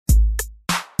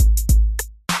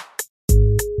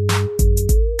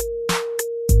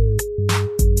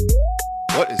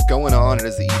What is going on? It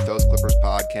is the Ethos Clippers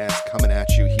podcast coming at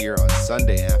you here on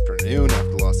Sunday afternoon after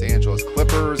the Los Angeles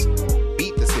Clippers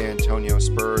beat the San Antonio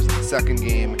Spurs in the second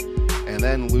game and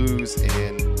then lose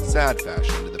in sad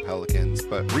fashion to the Pelicans,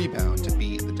 but rebound to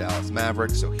beat the Dallas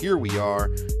Mavericks. So here we are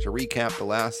to recap the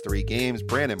last three games.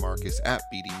 Brandon Marcus at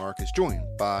BD Marcus, joined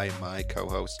by my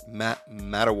co-host Matt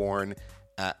Matawarren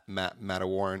at Matt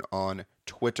Matawarren on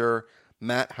Twitter.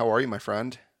 Matt, how are you, my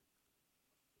friend?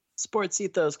 Sports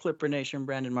Ethos, Clipper Nation,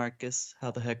 Brandon Marcus. How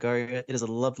the heck are you? It is a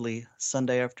lovely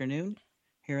Sunday afternoon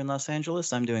here in Los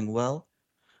Angeles. I'm doing well.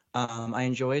 I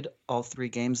enjoyed all three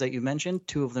games that you mentioned,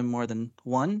 two of them more than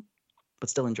one, but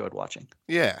still enjoyed watching.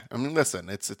 Yeah, I mean, listen,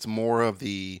 it's more of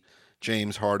the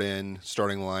James Harden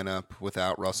starting lineup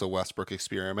without Russell Westbrook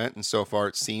experiment, and so far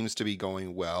it seems to be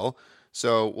going well.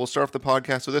 So we'll start off the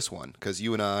podcast with this one, because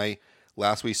you and I,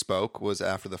 last we spoke was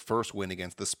after the first win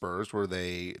against the Spurs, where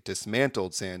they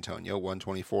dismantled San Antonio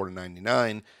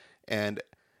 124-99, and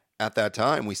at that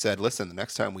time we said, listen, the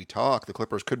next time we talk, the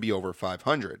Clippers could be over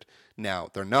 500. Now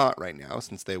they're not right now,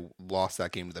 since they lost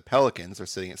that game to the Pelicans. They're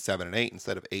sitting at 7-8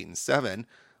 instead of 8-7.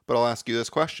 But I'll ask you this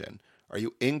question: are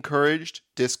you encouraged,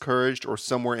 discouraged, or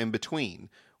somewhere in between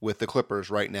with the Clippers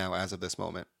right now as of this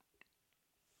moment?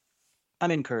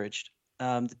 I'm encouraged.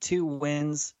 The two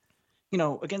wins,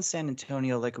 against San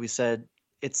Antonio, like we said,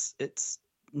 it's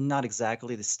not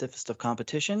exactly the stiffest of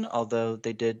competition, although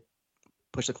they did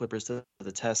push the Clippers to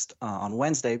the test on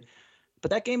Wednesday.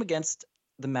 But that game against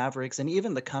the Mavericks and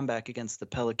even the comeback against the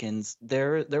Pelicans,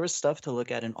 there was stuff to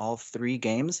look at in all three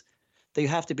games that you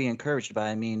have to be encouraged by.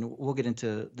 I mean, we'll get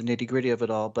into the nitty-gritty of it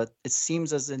all, but it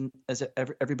seems as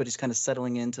everybody's kind of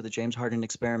settling into the James Harden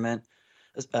experiment,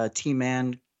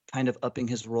 T-Man kind of upping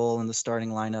his role in the starting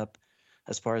lineup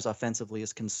as far as offensively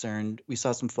is concerned. We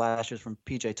saw some flashes from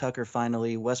PJ Tucker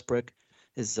finally. Westbrook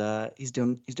is he's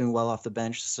doing well off the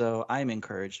bench, so I'm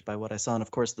encouraged by what I saw. And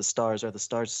of course, the stars,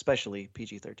 especially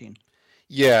PG-13.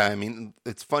 Yeah, I mean,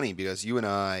 it's funny because you and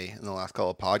I, in the last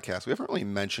couple of podcasts, we haven't really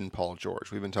mentioned Paul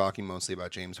George. We've been talking mostly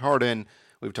about James Harden.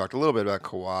 We've talked a little bit about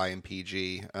Kawhi and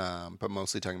PG, but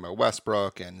mostly talking about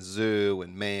Westbrook and Zoo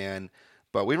and Man.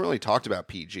 But we haven't really talked about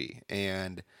PG,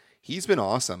 and he's been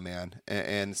awesome, man,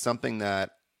 and something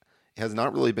that has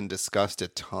not really been discussed a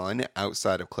ton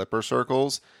outside of Clipper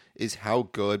circles is how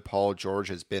good Paul George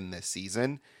has been this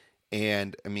season.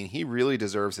 And, I mean, he really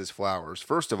deserves his flowers.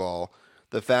 First of all,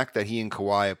 the fact that he and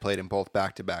Kawhi have played in both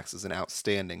back-to-backs is an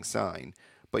outstanding sign.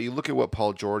 But you look at what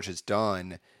Paul George has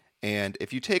done, and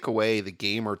if you take away the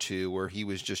game or two where he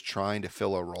was just trying to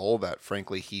fill a role that,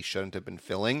 frankly, he shouldn't have been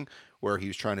filling, where he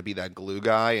was trying to be that glue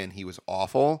guy and he was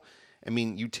awful, I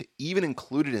mean, even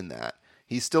included in that,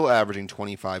 he's still averaging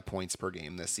 25 points per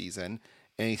game this season,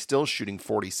 and he's still shooting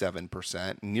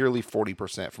 47%, nearly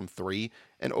 40% from three,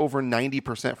 and over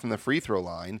 90% from the free throw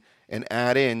line, and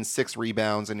add in 6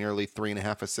 rebounds and nearly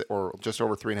 3.5 assists, or just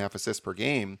over 3.5 assists per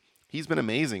game. He's been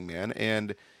amazing, man,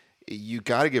 and you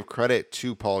got to give credit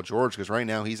to Paul George, because right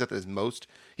now he's at his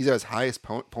highest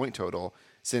point total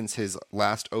since his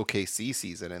last OKC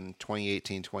season in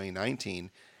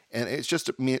 2018-2019. And it's just,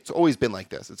 I mean, it's always been like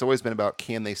this. It's always been about,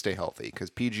 can they stay healthy? Because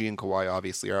PG and Kawhi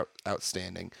obviously are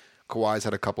outstanding. Kawhi's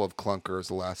had a couple of clunkers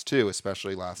the last two,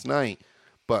 especially last night.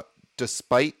 But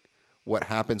despite what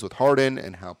happens with Harden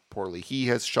and how poorly he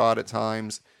has shot at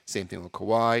times, same thing with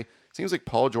Kawhi, seems like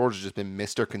Paul George has just been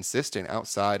Mr. Consistent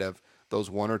outside of those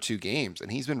one or two games.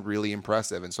 And he's been really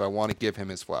impressive. And so I want to give him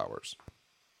his flowers.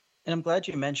 And I'm glad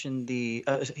you mentioned he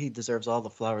deserves all the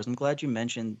flowers. I'm glad you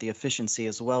mentioned the efficiency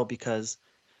as well, because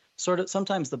sort of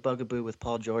sometimes the bugaboo with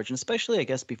Paul George, and especially I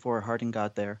guess before Harden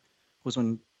got there, was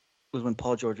when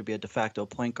Paul George would be a de facto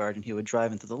point guard and he would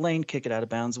drive into the lane, kick it out of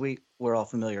bounds. We're all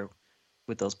familiar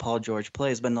with those Paul George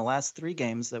plays. But in the last three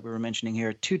games that we were mentioning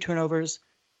here, 2 turnovers,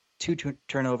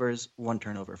 1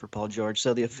 turnover for Paul George.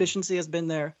 So the efficiency has been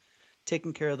there,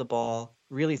 taking care of the ball,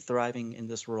 really thriving in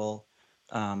this role.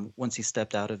 Once he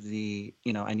stepped out of the,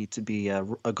 I need to be a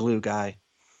glue guy.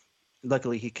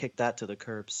 Luckily, he kicked that to the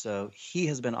curb. So he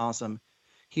has been awesome.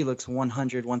 He looks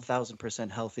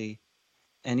 1,000% healthy.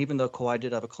 And even though Kawhi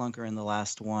did have a clunker in the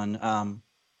last one,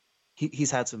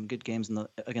 he's had some good games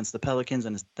against the Pelicans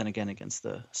and then again against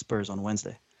the Spurs on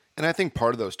Wednesday. And I think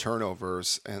part of those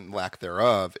turnovers and lack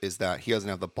thereof is that he doesn't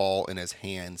have the ball in his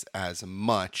hands as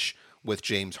much with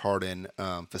James Harden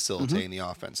facilitating the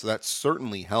offense. So that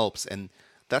certainly helps. And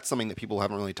that's something that people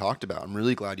haven't really talked about. I'm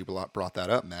really glad you brought that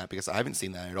up, Matt, because I haven't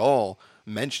seen that at all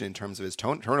mentioned in terms of his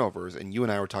turnovers. And you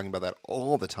and I were talking about that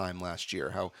all the time last year,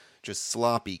 how just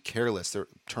sloppy, careless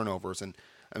turnovers. And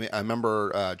I mean, I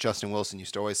remember Justin Wilson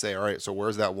used to always say, all right, so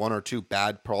where's that one or two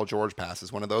bad Paul George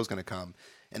passes? When are those going to come?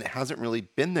 and it hasn't really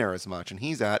been there as much. And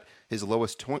he's at his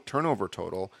lowest turnover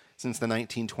total since the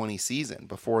 1920 season.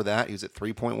 Before that, he was at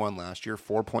 3.1 last year,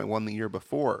 4.1 the year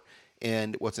before.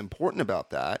 And what's important about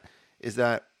that is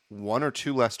that one or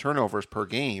two less turnovers per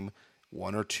game,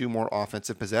 one or two more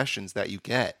offensive possessions that you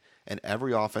get. And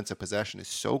every offensive possession is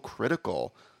so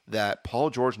critical that Paul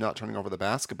George not turning over the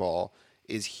basketball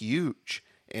is huge.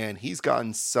 And he's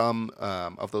gotten some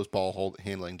of those ball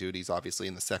handling duties, obviously,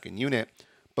 in the second unit.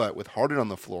 But with Harden on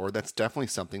the floor, that's definitely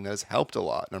something that has helped a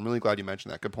lot. And I'm really glad you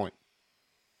mentioned that. Good point.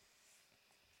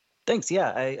 Thanks.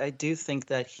 Yeah, I do think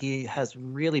that he has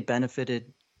really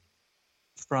benefited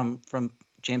from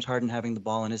James Harden having the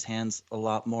ball in his hands a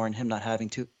lot more, and him not having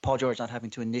to Paul George not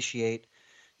having to initiate,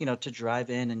 to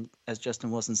drive in, and as Justin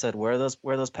Wilson said, where are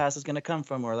those passes going to come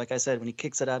from, or like I said, when he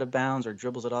kicks it out of bounds or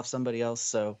dribbles it off somebody else.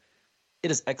 So it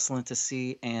is excellent to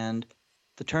see, and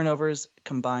the turnovers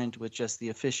combined with just the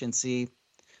efficiency,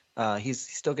 he's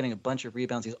still getting a bunch of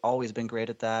rebounds. He's always been great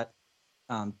at that.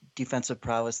 Defensive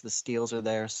prowess, the steals are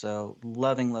there. So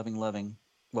loving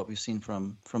what we've seen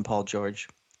from Paul George.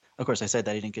 Of course, I said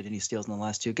that he didn't get any steals in the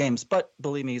last two games, but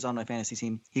believe me, he's on my fantasy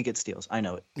team. He gets steals. I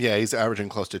know it. Yeah, he's averaging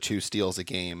close to 2 steals a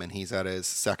game, and he's at his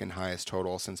second highest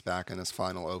total since back in his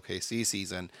final OKC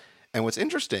season. And what's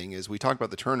interesting is we talked about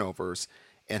the turnovers,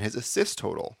 and his assist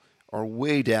total are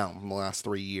way down from the last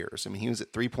 3 years. I mean, he was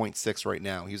at 3.6 right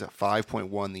now. He was at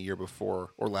 5.1 the year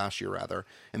before, or last year rather,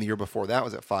 and the year before that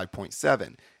was at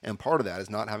 5.7. And part of that is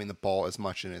not having the ball as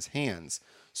much in his hands.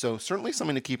 So certainly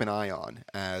something to keep an eye on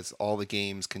as all the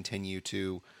games continue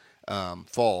to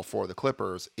fall for the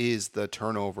Clippers is the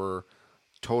turnover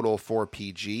total for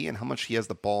PG and how much he has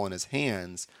the ball in his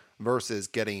hands versus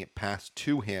getting it passed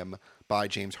to him by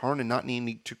James Harden and not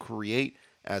needing to create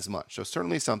as much. So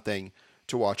certainly something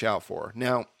to watch out for.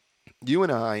 Now, you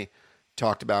and I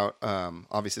talked about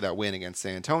obviously that win against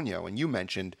San Antonio, and you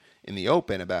mentioned in the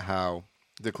open about how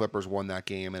the Clippers won that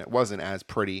game, and it wasn't as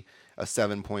pretty a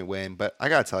 7-point win. But I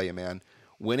gotta tell you, man,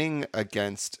 winning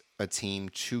against a team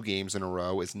 2 games in a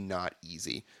row is not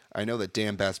easy. I know that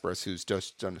Dan Besbris, who's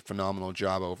just done a phenomenal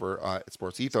job over at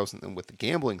Sports Ethos and with the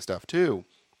gambling stuff too,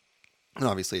 and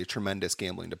obviously a tremendous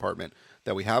gambling department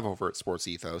that we have over at Sports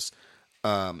Ethos.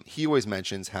 He always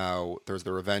mentions how there's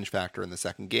the revenge factor in the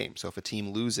second game. So if a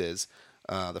team loses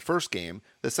the first game,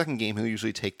 the second game he'll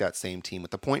usually take that same team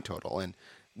with the point total. And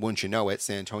wouldn't you know it,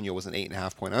 San Antonio was an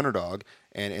 8.5-point underdog,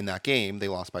 and in that game they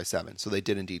lost by 7. So they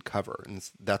did indeed cover, and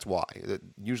that's why.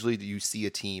 Usually you see a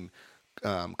team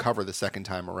cover the second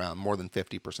time around more than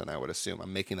 50%. I would assume.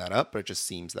 I'm making that up, but it just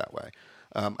seems that way.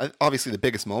 Obviously, the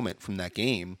biggest moment from that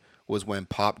game was when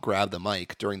Pop grabbed the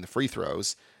mic during the free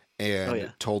throws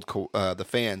and told the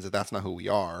fans that that's not who we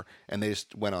are, and they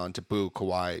just went on to boo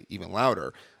Kawhi even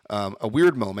louder. A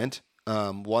weird moment,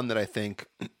 one that I think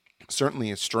certainly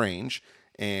is strange,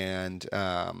 and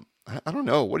I don't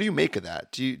know. What do you make of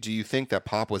that? Do you think that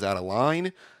Pop was out of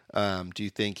line? Do you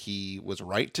think he was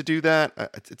right to do that?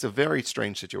 It's a very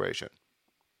strange situation.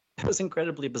 It was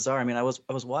incredibly bizarre. I mean, I was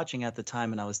watching at the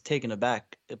time, and I was taken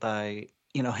aback by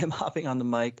him hopping on the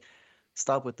mic.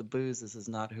 Stop with the booze. This is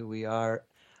not who we are.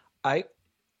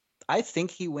 I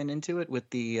think he went into it with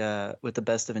the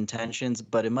best of intentions,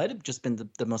 but it might have just been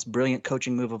the most brilliant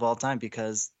coaching move of all time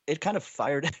because it kind of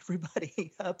fired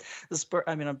everybody up. The Spurs,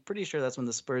 I mean, I'm pretty sure that's when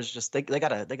the Spurs just they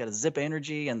got a zip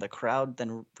energy, and the crowd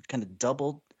then kind of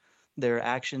doubled their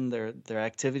action, their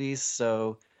activities.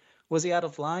 So was he out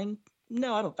of line?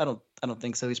 No, I don't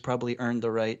think so. He's probably earned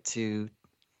the right to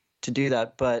do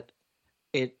that, but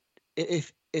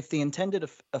if the intended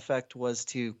effect was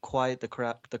to quiet the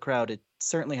crowd, it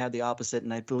certainly had the opposite,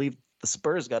 and I believe the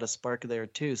Spurs got a spark there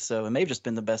too. So it may have just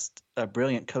been the best,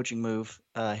 brilliant coaching move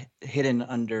hidden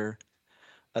under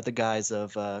the guise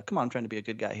of, come on, I'm trying to be a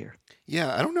good guy here.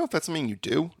 Yeah, I don't know if that's something you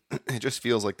do. It just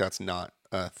feels like that's not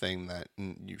a thing that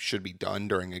you should be done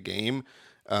during a game.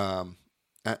 I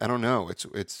don't know.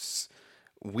 It's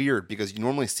weird because you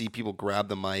normally see people grab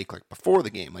the mic like before the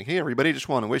game, like, hey, everybody, just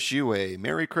want to wish you a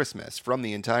Merry Christmas from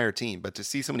the entire team. But to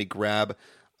see somebody grab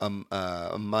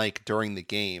a mic during the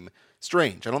game,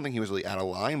 strange. I don't think he was really out of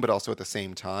line, but also at the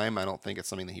same time, I don't think it's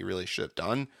something that he really should have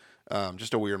done.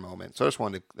 Just a weird moment. So I just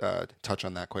wanted to touch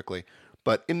on that quickly.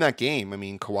 But in that game, I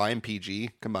mean, Kawhi and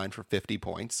PG combined for 50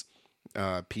 points.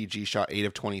 PG shot 8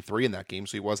 of 23 in that game,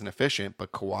 so he wasn't efficient,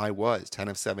 but Kawhi was 10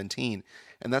 of 17.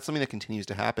 And that's something that continues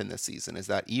to happen this season, is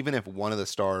that even if one of the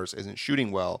stars isn't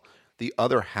shooting well, the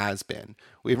other has been.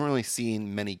 We haven't really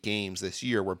seen many games this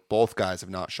year where both guys have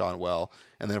not shot well.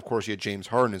 And then, of course, you had James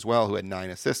Harden as well, who had 9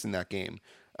 assists in that game.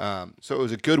 So it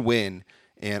was a good win.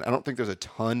 And I don't think there's a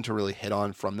ton to really hit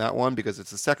on from that one because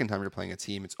it's the second time you're playing a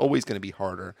team. It's always going to be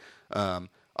harder.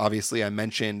 Obviously, I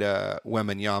mentioned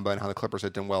Wembanyama and how the Clippers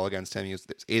had done well against him. He was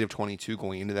 8 of 22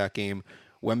 going into that game.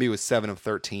 Wemby was 7 of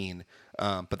 13,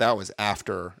 but that was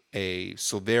after a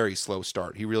very slow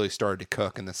start. He really started to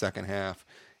cook in the second half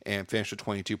and finished with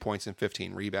 22 points and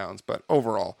 15 rebounds. But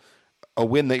overall, a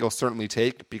win that you'll certainly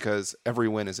take because every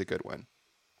win is a good win.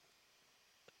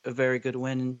 A very good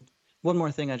win. One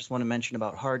more thing I just want to mention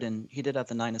about Harden. He did have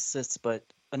the 9 assists, but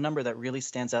a number that really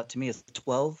stands out to me is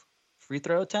 12 free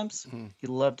throw attempts. Mm-hmm.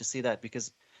 You'd love to see that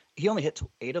because he only hit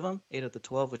 8 of them, 8 of the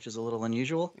 12, which is a little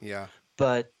unusual. Yeah.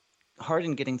 But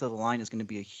Harden getting to the line is going to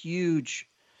be a huge,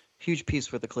 huge piece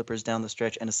for the Clippers down the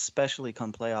stretch, and especially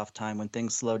come playoff time when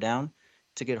things slow down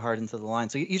to get Harden to the line.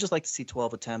 So you just like to see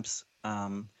 12 attempts.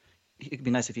 It'd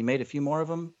be nice if he made a few more of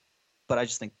them, but I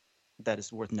just think that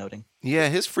is worth noting. Yeah,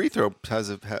 his free throw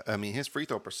his free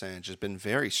throw percentage has been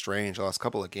very strange the last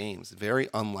couple of games. Very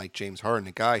unlike James Harden,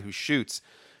 a guy who shoots,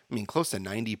 close to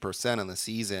 90% on the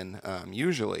season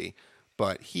usually,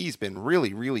 but he's been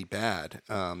really, really bad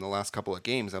the last couple of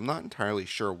games. I'm not entirely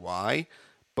sure why,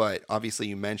 but obviously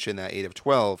you mentioned that 8 of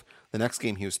 12. The next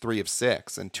game he was 3 of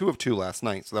 6 and 2 of 2 last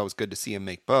night, so that was good to see him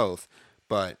make both,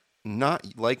 but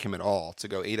not like him at all to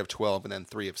go 8 of 12 and then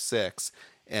 3 of 6.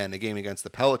 And a game against the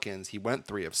Pelicans, he went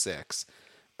 3 of 6.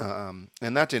 And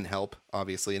that didn't help,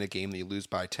 obviously, in a game that you lose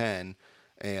by 10.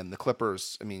 And the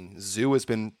Clippers, Zoo has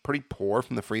been pretty poor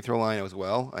from the free throw line as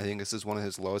well. I think this is one of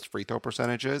his lowest free throw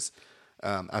percentages.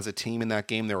 As a team in that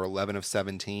game, they were 11 of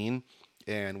 17.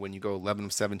 And when you go 11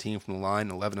 of 17 from the line,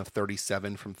 11 of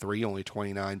 37 from 3, only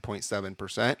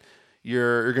 29.7%,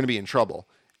 you're going to be in trouble.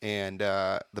 And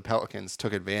the Pelicans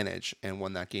took advantage and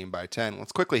won that game by 10.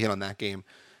 Let's quickly hit on that game.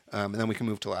 And then we can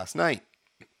move to last night.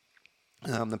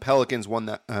 The Pelicans won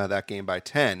that game by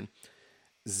 10.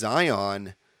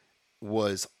 Zion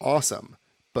was awesome.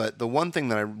 But the one thing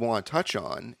that I want to touch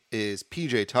on is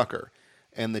PJ Tucker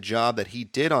and the job that he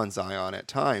did on Zion at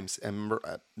times. And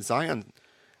Zion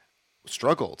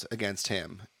struggled against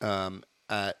him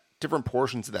at different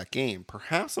portions of that game.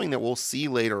 Perhaps something that we'll see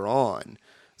later on.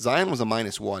 Zion was a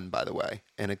 -1, by the way,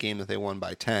 in a game that they won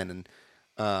by 10. And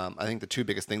I think the two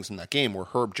biggest things from that game were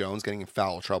Herb Jones getting in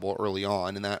foul trouble early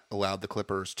on, and that allowed the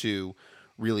Clippers to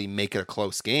really make it a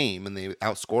close game, and they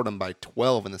outscored them by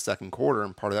 12 in the second quarter,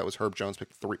 and part of that was Herb Jones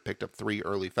picked up 3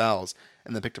 early fouls,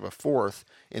 and then picked up a 4th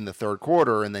in the third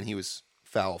quarter, and then he was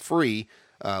foul-free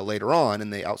later on,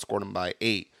 and they outscored him by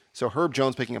 8. So Herb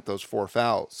Jones picking up those 4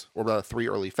 fouls, or about 3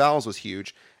 early fouls, was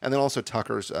huge, and then also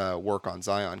Tucker's work on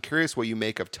Zion. Curious what you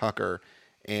make of Tucker,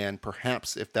 and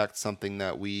perhaps if that's something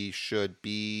that we should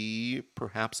be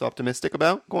perhaps optimistic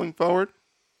about going forward.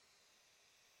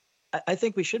 I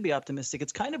think we should be optimistic.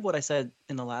 It's kind of what I said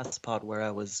in the last pod where I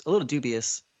was a little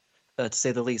dubious, to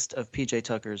say the least, of PJ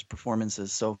Tucker's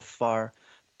performances so far.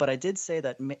 But I did say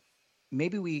that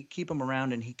maybe we keep him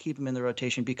around and keep him in the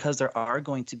rotation because there are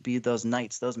going to be those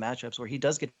nights, those matchups where he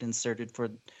does get inserted for,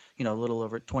 a little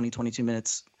over 20, 22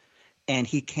 minutes. And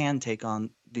he can take on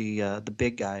the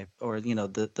big guy or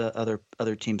the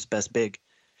other team's best big,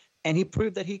 and he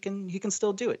proved that he can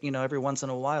still do it. Every once in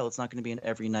a while, it's not going to be an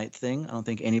every night thing. I don't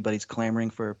think anybody's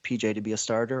clamoring for PJ to be a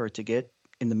starter or to get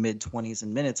in the mid-20s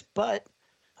in minutes, but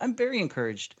I'm very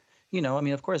encouraged.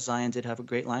 Of course Zion did have a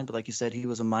great line, but like you said, he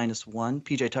was a -1.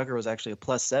 PJ Tucker was actually a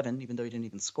 +7, even though he didn't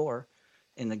even score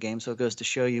in the game. So it goes to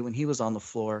show you when he was on the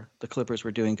floor, the Clippers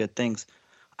were doing good things.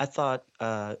 I thought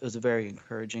it was very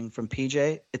encouraging from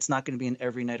PJ. It's not going to be an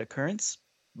every night occurrence,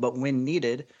 but when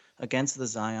needed against the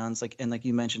Zions, like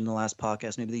you mentioned in the last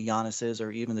podcast, maybe the Giannis's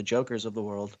or even the Jokers of the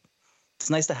world, it's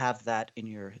nice to have that in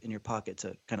your pocket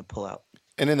to kind of pull out.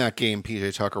 And in that game,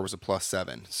 PJ Tucker was a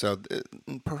 +7. So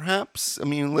perhaps,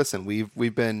 listen,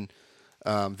 we've been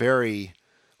very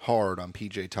hard on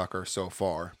PJ Tucker so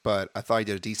far, but I thought he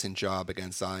did a decent job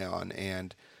against Zion,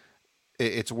 and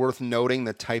it's worth noting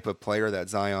the type of player that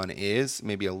Zion is.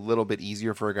 Maybe a little bit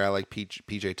easier for a guy like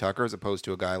PJ Tucker as opposed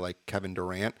to a guy like Kevin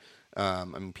Durant.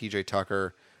 PJ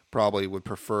Tucker probably would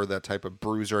prefer that type of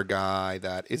bruiser guy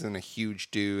that isn't a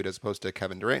huge dude as opposed to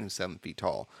Kevin Durant, who's 7 feet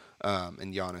tall,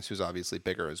 and Giannis, who's obviously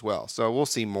bigger as well. So we'll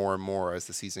see more and more as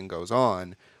the season goes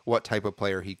on what type of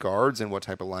player he guards and what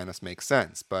type of lineups make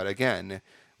sense. But again,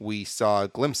 we saw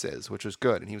glimpses, which was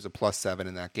good, and he was a +7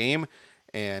 in that game.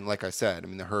 And like I said,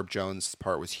 the Herb Jones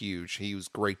part was huge. He was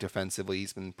great defensively.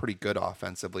 He's been pretty good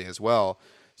offensively as well.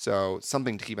 So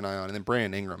something to keep an eye on. And then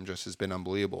Brandon Ingram just has been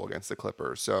unbelievable against the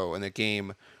Clippers. So in a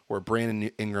game where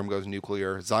Brandon Ingram goes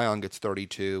nuclear, Zion gets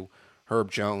 32, Herb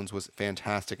Jones was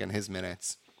fantastic in his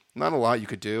minutes. Not a lot you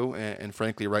could do. And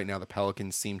frankly, right now the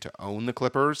Pelicans seem to own the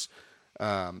Clippers.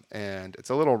 And it's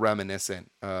a little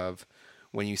reminiscent of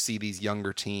when you see these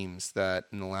younger teams that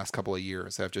in the last couple of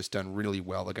years have just done really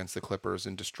well against the Clippers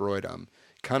and destroyed them.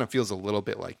 Kind of feels a little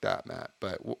bit like that, Matt.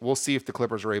 But we'll see if the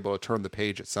Clippers are able to turn the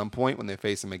page at some point when they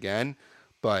face them again.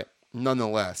 But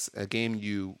nonetheless, a game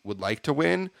you would like to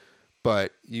win,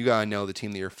 but you got to know the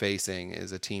team that you're facing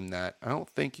is a team that I don't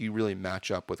think you really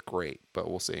match up with great, but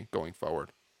we'll see going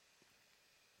forward.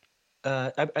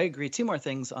 I agree. Two more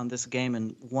things on this game,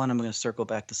 and one I'm going to circle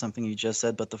back to something you just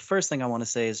said. But the first thing I want to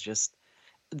say is just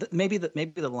maybe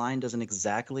the line doesn't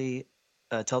exactly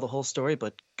tell the whole story,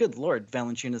 but good Lord,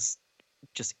 Valanciunas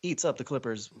just eats up the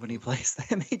Clippers when he plays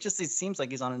them. He seems like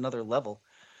he's on another level.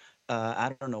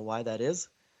 I don't know why that is.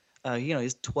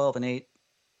 He's 12-8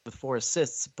 with 4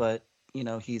 assists, but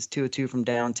he's 2 of 2 from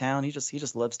downtown. He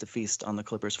just loves to feast on the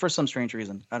Clippers for some strange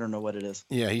reason. I don't know what it is.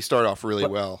 Yeah, he started off really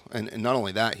well, and not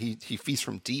only that, he feasts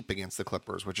from deep against the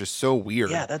Clippers, which is so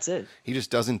weird. Yeah, that's it. He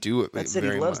just doesn't do it. That's it.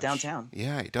 He loves downtown.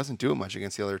 Yeah, he doesn't do it much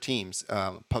against the other teams.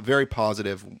 Very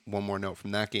positive. One more note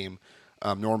from that game: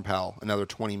 Norm Powell, another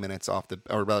 20 minutes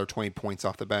or rather 20 points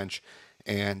off the bench,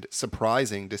 and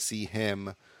surprising to see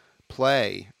him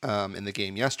play in the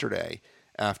game yesterday.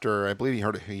 After I believe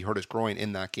he hurt his groin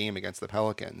in that game against the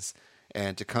Pelicans,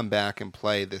 and to come back and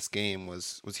play this game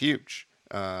was huge.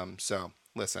 So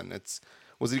listen,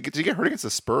 did he get hurt against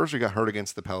the Spurs or he got hurt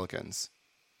against the Pelicans?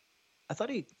 I thought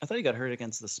he got hurt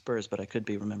against the Spurs, but I could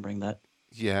be remembering that.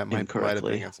 Yeah, it might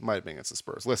have been against the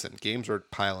Spurs. Listen, games are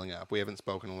piling up. We haven't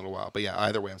spoken in a little while, but yeah,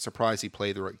 either way, I'm surprised he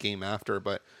played the game after,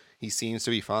 but he seems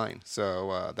to be fine.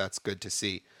 So that's good to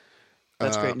see.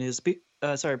 That's great news.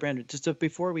 Sorry, Brandon,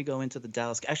 before we go into the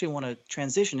Dallas, I actually want to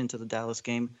transition into the Dallas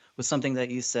game with something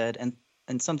that you said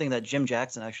and something that Jim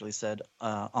Jackson actually said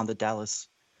on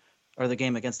the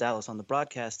game against Dallas on the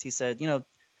broadcast. He said,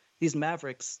 these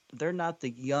Mavericks, they're not the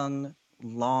young,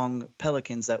 long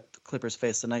Pelicans that the Clippers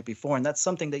faced the night before. And that's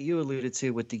something that you alluded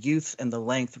to with the youth and the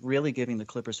length really giving the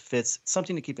Clippers fits. It's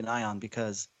something to keep an eye on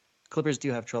because Clippers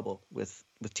do have trouble with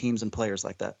teams and players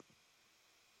like that.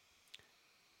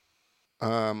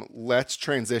 Let's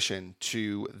transition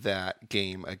to that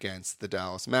game against the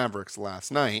Dallas Mavericks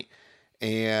last night.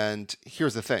 And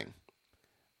here's the thing.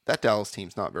 That Dallas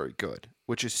team's not very good,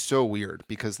 which is so weird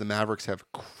because the Mavericks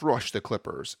have crushed the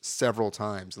Clippers several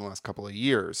times in the last couple of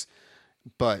years.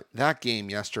 But that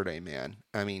game yesterday, man,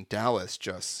 I mean, Dallas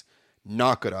just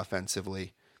not good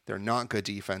offensively. They're not good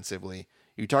defensively.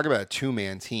 You talk about a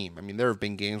two-man team. I mean, there have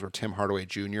been games where Tim Hardaway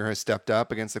Jr. has stepped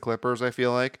up against the Clippers, I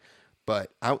feel like.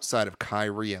 But outside of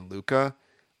Kyrie and Luka,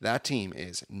 that team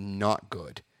is not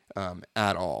good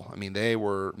at all. I mean, they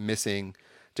were missing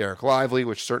Derek Lively,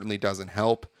 which certainly doesn't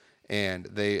help. And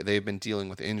they've been dealing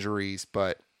with injuries,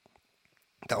 but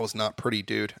that was not pretty,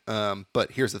 dude.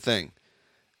 But here's the thing.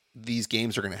 These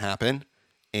games are going to happen,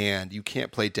 and you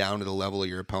can't play down to the level of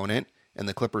your opponent, and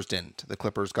the Clippers didn't. The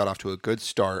Clippers got off to a good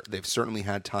start. They've certainly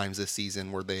had times this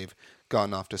season where they've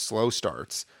gotten off to slow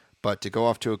starts, but to go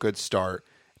off to a good start,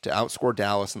 to outscore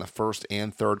Dallas in the first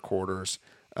and third quarters,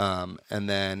 and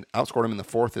then outscored them in the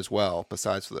fourth as well,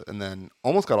 and then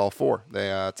almost got all four. They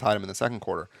tied them in the second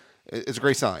quarter. It's a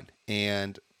great sign.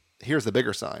 And here's the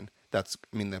bigger sign.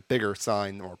 The bigger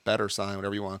sign or better sign,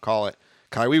 whatever you want to call it.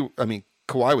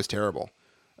 Kawhi was terrible.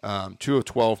 2 of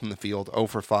 12 from the field, 0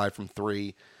 for 5 from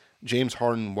 3. James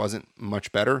Harden wasn't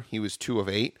much better. He was 2 of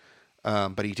 8,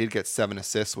 but he did get 7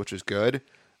 assists, which is good.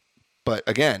 But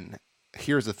again,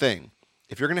 here's the thing.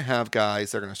 If you're going to have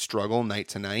guys that are going to struggle night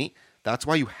to night, that's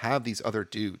why you have these other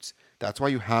dudes. That's why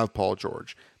you have Paul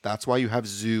George. That's why you have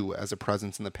Zoo as a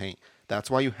presence in the paint. That's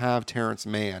why you have Terrence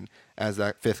Mann as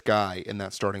that fifth guy in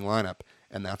that starting lineup.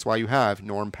 And that's why you have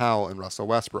Norm Powell and Russell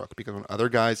Westbrook. Because when other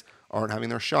guys aren't having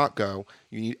their shot go,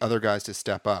 you need other guys to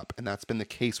step up. And that's been the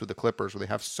case with the Clippers, where they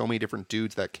have so many different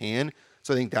dudes that can.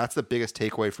 So I think that's the biggest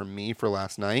takeaway from me for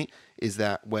last night, is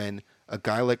that when a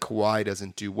guy like Kawhi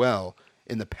doesn't do well,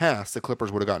 in the past, the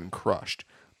Clippers would have gotten crushed.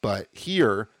 But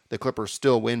here, the Clippers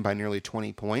still win by nearly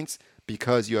 20 points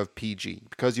because you have PG,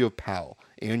 because you have Powell,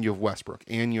 and you have Westbrook,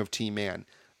 and you have T-Man.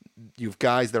 You have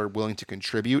guys that are willing to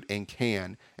contribute and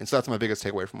can. And so that's my biggest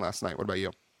takeaway from last night. What about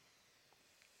you?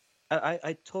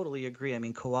 I totally agree. I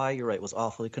mean, Kawhi, you're right, was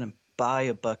awful. He couldn't buy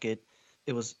a bucket.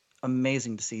 It was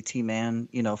amazing to see T-Man,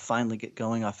 finally get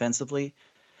going offensively.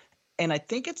 And I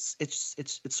think it's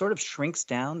sort of shrinks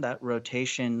down that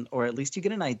rotation, or at least you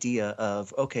get an idea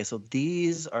of, okay, so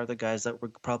these are the guys that were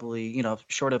probably,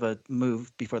 short of a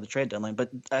move before the trade deadline.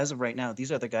 But as of right now,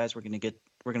 these are the guys we're going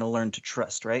to learn to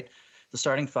trust, right? The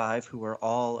starting five, who are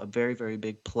all a very, very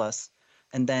big plus.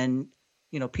 And then,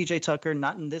 PJ Tucker,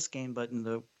 not in this game, but in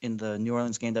the New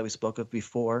Orleans game that we spoke of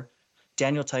before.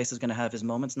 Daniel Tice is going to have his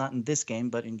moments, not in this game,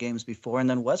 but in games before. And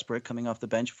then Westbrook coming off the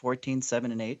bench, 14,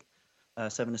 7, and 8,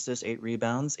 7 assists, 8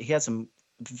 rebounds. He had some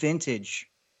vintage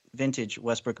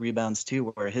Westbrook rebounds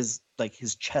too, where his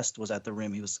chest was at the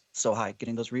rim. He was so high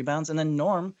getting those rebounds. And then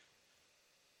Norm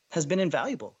has been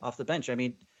invaluable off the bench. I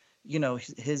mean,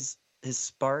 his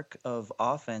spark of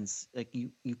offense, like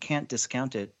you can't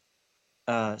discount it.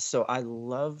 So I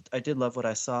did love what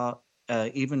I saw,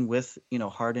 even with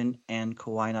Harden and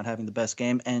Kawhi not having the best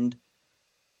game. And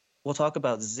we'll talk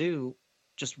about Zoo.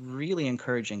 Just really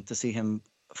encouraging to see him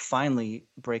finally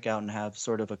break out and have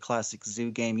sort of a classic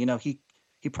Zoo game.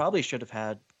 He probably should have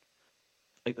had.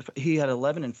 He had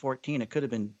 11 and 14. It could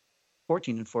have been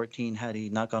 14 and 14 had he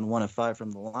not gone 1 of 5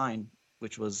 from the line,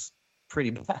 which was pretty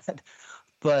bad.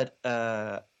 But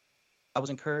I was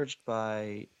encouraged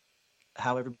by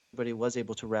how everybody was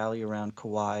able to rally around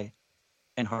Kawhi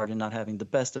and Harden not having the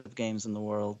best of games in the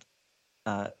world.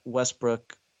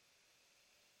 Westbrook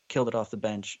killed it off the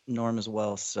bench, Norm as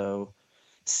well. So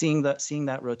seeing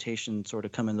that rotation sort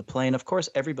of come into play, and of course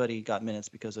everybody got minutes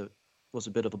because it was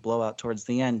a bit of a blowout towards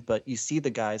the end. But you see the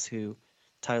guys who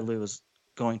Ty Lue was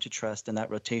going to trust, and that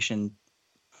rotation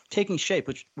taking shape,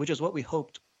 which is what we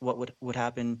hoped what would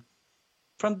happen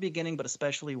from the beginning, but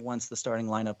especially once the starting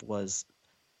lineup was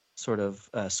sort of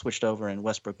switched over and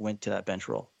Westbrook went to that bench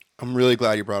role. I'm really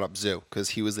glad you brought up Zoo because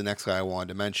he was the next guy I wanted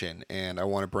to mention. And I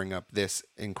want to bring up this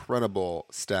incredible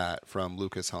stat from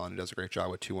Lucas Hahn, who does a great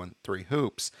job with 213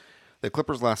 Hoops. The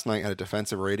Clippers last night had a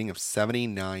defensive rating of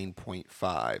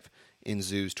 79.5 in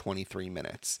Zoo's 23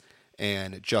 minutes.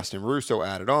 And Justin Russo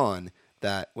added on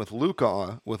that with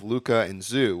Luka and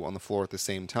Zoo on the floor at the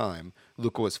same time,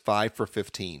 Luka was 5 for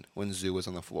 15 when Zoo was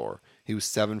on the floor. He was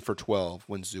 7 for 12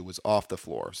 when Zoo was off the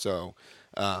floor. So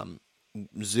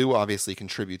Zoo obviously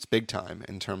contributes big time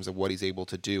in terms of what he's able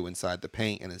to do inside the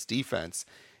paint and his defense.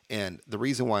 And the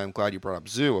reason why I'm glad you brought up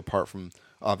Zoo, apart from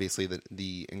obviously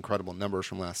the incredible numbers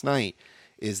from last night,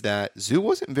 is that Zoo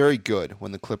wasn't very good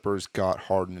when the Clippers got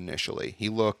Harden initially. He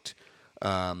looked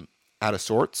out of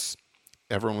sorts.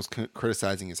 Everyone was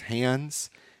criticizing his hands,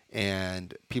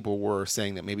 and people were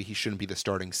saying that maybe he shouldn't be the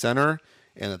starting center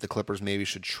and that the Clippers maybe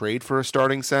should trade for a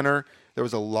starting center. There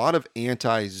was a lot of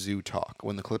anti-Zoo talk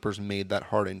when the Clippers made that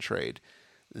Harden trade.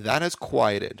 That has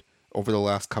quieted over the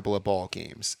last couple of ball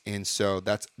games, and so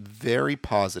that's very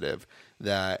positive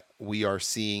that we are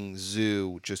seeing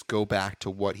Zoo just go back to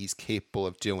what he's capable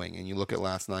of doing. And you look at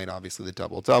last night, obviously the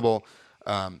double-double.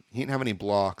 He didn't have any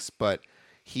blocks, but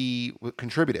he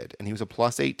contributed, and he was a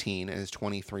plus 18 in his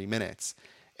 23 minutes.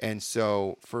 And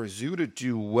so for Zoo to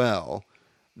do well,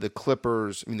 the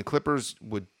Clippers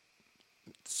would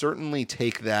certainly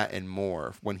take that and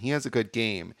more. When he has a good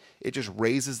game, it just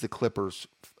raises the Clippers'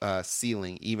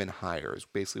 ceiling even higher, is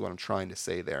basically what I'm trying to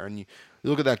say there. And you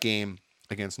look at that game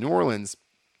against New Orleans,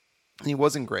 he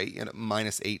wasn't great, at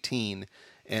minus 18,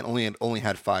 and only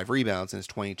had 5 rebounds in his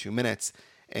 22 minutes.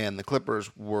 And the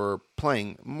Clippers were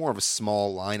playing more of a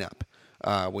small lineup.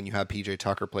 When you had PJ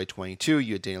Tucker play 22,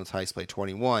 you had Daniel Tice play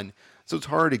 21. So it's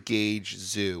hard to gauge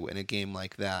Zoo in a game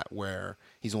like that where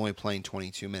he's only playing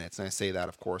 22 minutes. And I say that,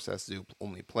 of course, as Zoo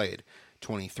only played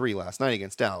 23 last night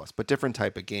against Dallas, but different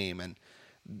type of game. And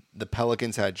the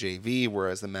Pelicans had JV,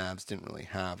 whereas the Mavs didn't really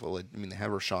have. They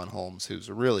have Rashawn Holmes,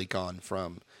 who's really gone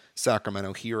from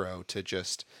Sacramento hero to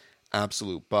just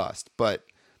absolute bust. But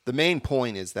the main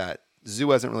point is that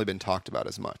Zoo hasn't really been talked about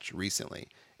as much recently,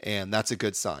 and that's a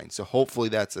good sign. So hopefully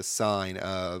that's a sign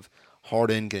of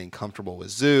Harden getting comfortable with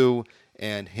Zoo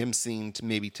and him seeming to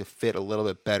maybe to fit a little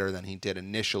bit better than he did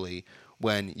initially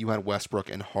when you had Westbrook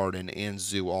and Harden and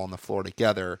Zoo all on the floor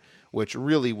together, which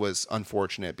really was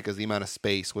unfortunate because the amount of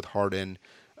space with Harden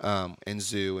and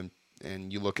Zoo,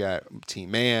 and you look at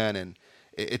Team Man, and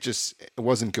it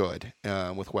wasn't good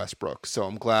with Westbrook. So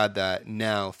I'm glad that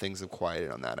now things have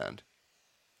quieted on that end.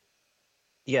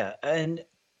 Yeah, and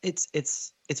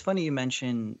it's funny you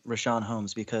mention Rashawn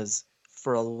Holmes because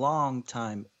for a long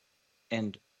time,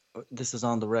 and this is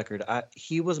on the record,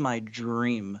 he was my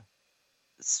dream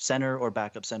center or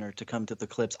backup center to come to the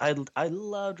Clips. I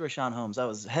loved Rashawn Holmes. I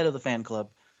was head of the fan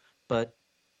club, but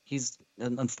he's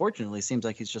unfortunately seems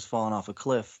like he's just fallen off a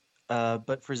cliff.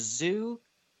 But for Zoo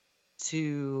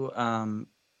to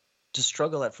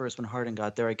struggle at first when Harden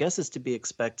got there, I guess is to be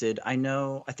expected. I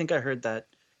think I heard that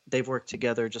they've worked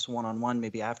together just one-on-one,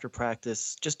 maybe after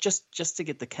practice, just to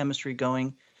get the chemistry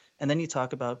going. And then you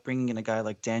talk about bringing in a guy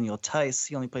like Daniel Tice.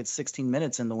 He only played 16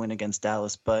 minutes in the win against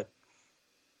Dallas, but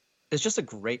it's just a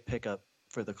great pickup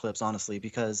for the Clips, honestly,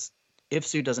 because if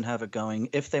Zoo doesn't have it going,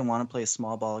 if they want to play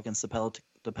small ball against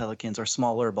the Pelicans or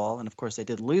smaller ball, and of course they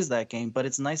did lose that game, but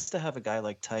it's nice to have a guy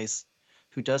like Tice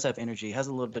who does have energy, has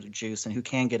a little bit of juice, and who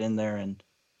can get in there. And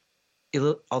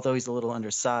although he's a little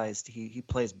undersized, he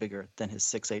plays bigger than his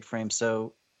 6'8" frame.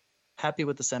 So happy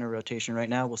with the center rotation right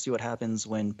now. We'll see what happens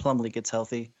when Plumlee gets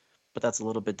healthy, but that's a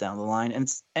little bit down the line.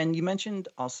 And you mentioned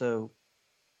also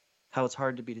how it's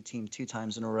hard to beat a team 2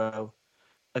 times in a row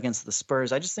against the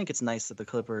Spurs. I just think it's nice that the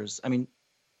Clippers. I mean,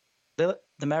 the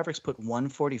Mavericks put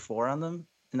 144 on them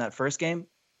in that first game,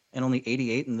 and only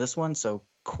 88 in this one. So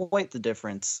quite the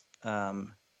difference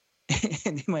in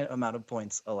the amount of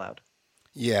points allowed.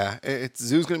 Yeah,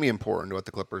 Zoo's going to be important to what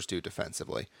the Clippers do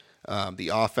defensively.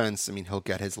 The offense, I mean, he'll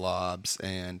get his lobs,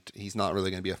 and he's not really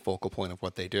going to be a focal point of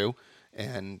what they do,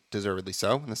 and deservedly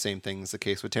so. And the same thing is the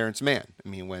case with Terrence Mann. I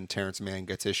mean, when Terrence Mann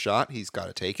gets his shot, he's got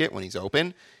to take it when he's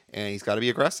open, and he's got to be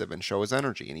aggressive and show his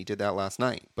energy, and he did that last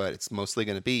night. But it's mostly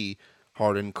going to be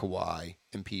Harden, Kawhi,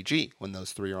 and PG when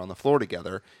those three are on the floor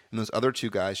together, and those other two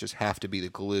guys just have to be the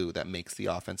glue that makes the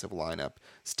offensive lineup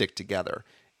stick together.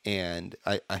 And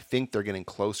I think they're getting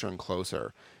closer and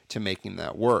closer to making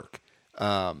that work.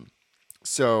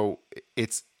 So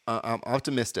I'm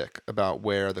optimistic about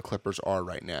where the Clippers are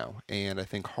right now, and I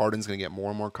think Harden's going to get more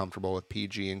and more comfortable with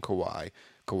PG and Kawhi.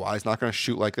 Kawhi's not going to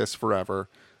shoot like this forever.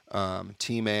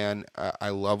 T-Man, I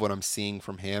love what I'm seeing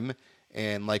from him,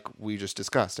 and like we just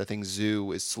discussed, I think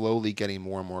Zoo is slowly getting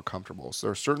more and more comfortable. So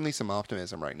there's certainly some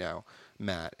optimism right now,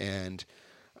 Matt, and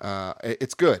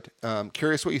it's good.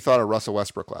 Curious what you thought of Russell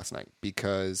Westbrook last night,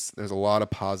 because there's a lot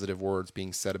of positive words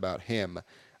being said about him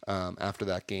after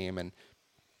that game, and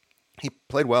he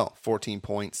played well. 14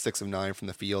 points, 6 of 9 from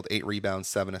the field, 8 rebounds,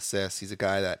 7 assists. He's a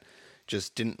guy that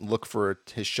just didn't look for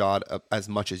his shot as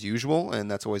much as usual, and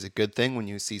that's always a good thing when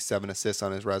you see 7 assists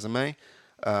on his resume.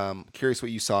 Curious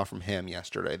what you saw from him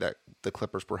yesterday that the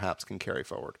Clippers perhaps can carry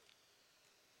forward.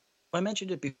 I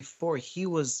mentioned it before. It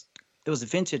was a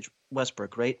vintage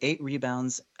Westbrook, right? 8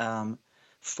 rebounds.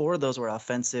 4 of those were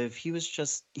offensive.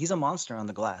 He's a monster on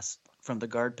the glass from the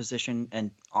guard position and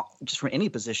just from any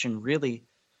position, really.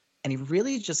 And he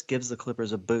really just gives the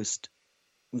Clippers a boost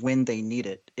when they need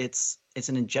it. It's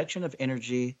an injection of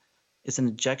energy. It's an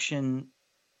injection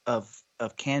of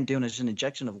can do, and it's an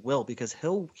injection of will, because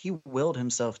he willed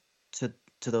himself to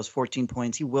those 14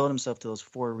 points. He willed himself to those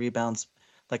 4 rebounds.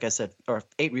 Like I said, or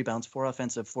 8 rebounds, 4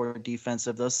 offensive, 4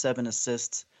 defensive, those 7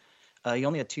 assists. He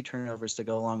only had 2 turnovers to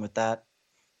go along with that.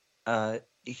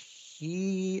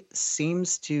 He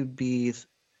seems to be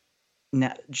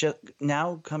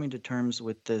now coming to terms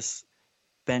with this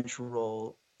bench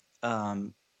role.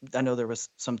 I know there was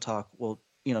some talk, well,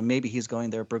 maybe he's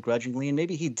going there begrudgingly, and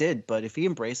maybe he did, but if he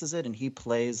embraces it and he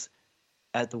plays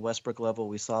at the Westbrook level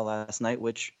we saw last night,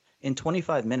 which in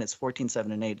 25 minutes, 14,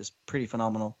 7, and 8 is pretty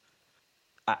phenomenal.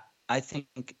 I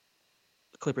think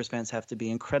Clippers fans have to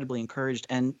be incredibly encouraged.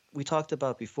 And we talked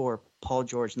about before Paul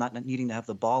George not needing to have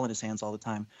the ball in his hands all the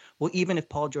time. Well, even if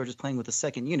Paul George is playing with the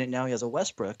second unit, now he has a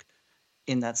Westbrook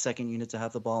in that second unit to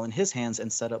have the ball in his hands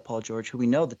and set up Paul George, who we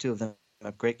know the two of them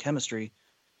have great chemistry.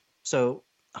 So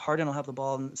Harden will have the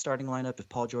ball in the starting lineup if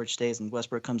Paul George stays and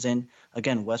Westbrook comes in.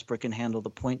 Again, Westbrook can handle the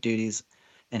point duties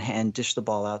and dish the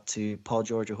ball out to Paul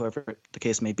George or whoever the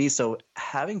case may be. So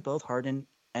having both Harden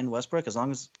and Westbrook, as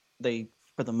long as they,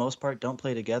 for the most part, don't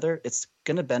play together, it's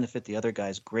going to benefit the other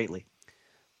guys greatly.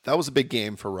 That was a big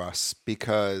game for Russ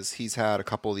because he's had a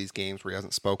couple of these games where he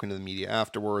hasn't spoken to the media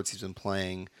afterwards. He's been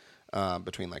playing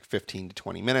between like 15 to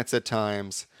 20 minutes at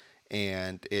times,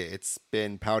 and it's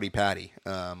been pouty patty.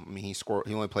 I mean, he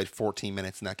only played 14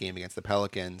 minutes in that game against the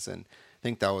Pelicans, and I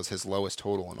think that was his lowest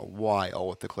total in a while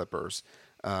with the Clippers.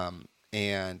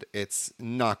 And it's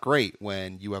not great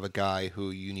when you have a guy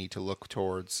who you need to look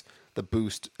towards the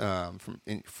boost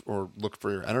or look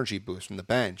for your energy boost from the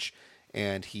bench,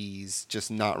 and he's just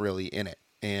not really in it.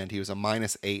 And he was a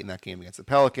 -8 in that game against the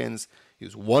Pelicans. He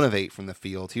was 1 of 8 from the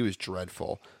field. He was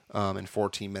dreadful in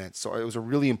 14 minutes. So it was a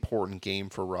really important game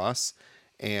for Russ.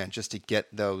 And just to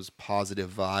get those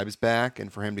positive vibes back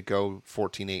and for him to go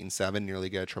 14, 8, and 7, nearly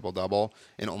get a triple-double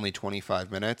in only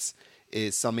 25 minutes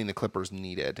is something the Clippers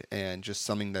needed, and just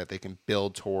something that they can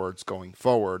build towards going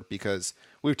forward, because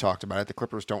we've talked about it. The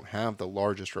Clippers don't have the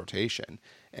largest rotation,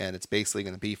 and it's basically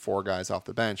going to be 4 guys off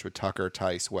the bench with Tucker,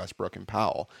 Tice, Westbrook, and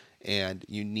Powell. And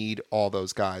you need all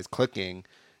those guys clicking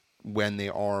when they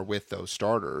are with those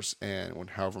starters,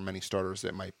 and however many starters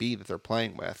it might be that they're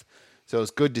playing with. So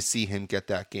it's good to see him get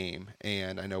that game.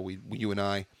 And I know you and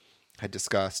I had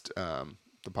discussed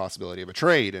the possibility of a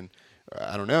trade, and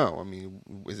I don't know. I mean,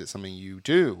 is it something you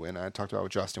do? And I talked about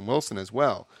with Justin Wilson as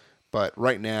well. But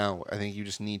right now, I think you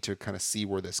just need to kind of see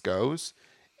where this goes.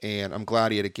 And I'm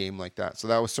glad he had a game like that. So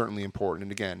that was certainly important.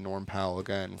 And again, Norm Powell,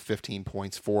 again, 15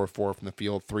 points, 4 of 4 from the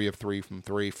field, 3 of 3 from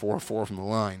 3, 4 of 4 from the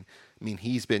line. I mean,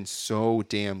 he's been so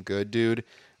damn good, dude.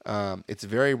 It's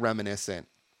very reminiscent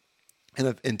in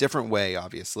a different way,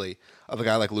 obviously, of a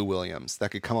guy like Lou Williams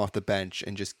that could come off the bench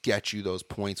and just get you those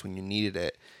points when you needed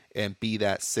it and be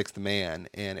that sixth man.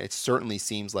 And it certainly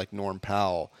seems like Norm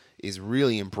Powell is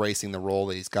really embracing the role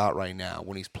that he's got right now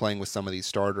when he's playing with some of these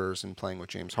starters and playing with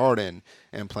James Harden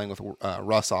and playing with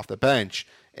Russ off the bench.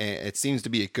 And it seems to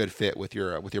be a good fit with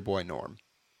your boy Norm.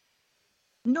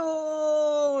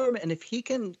 Norm, and if he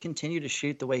can continue to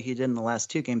shoot the way he did in the last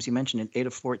two games, you mentioned it, 8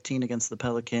 of 14 against the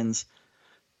Pelicans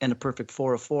and a perfect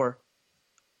 4 of 4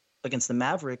 against the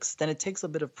Mavericks, then it takes a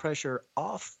bit of pressure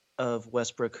off of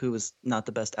Westbrook, who is not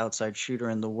the best outside shooter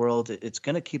in the world. It's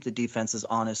going to keep the defenses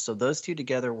honest. So those two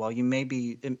together, while you may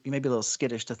be a little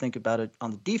skittish to think about it on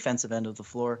the defensive end of the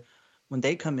floor, when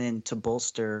they come in to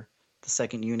bolster the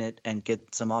second unit and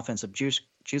get some offensive juice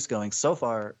going, so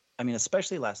far, I mean,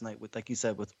 especially last night with, like you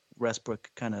said, with Westbrook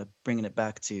kind of bringing it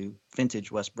back to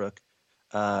vintage Westbrook,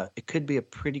 it could be a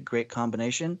pretty great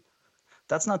combination.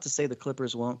 That's not to say the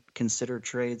Clippers won't consider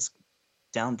trades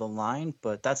down the line,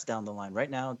 but that's down the line. Right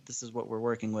now, this is what we're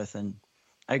working with, and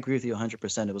I agree with you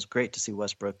 100%. It was great to see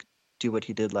Westbrook do what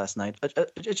he did last night.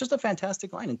 It's just a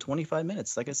fantastic line in 25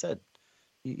 minutes. Like I said,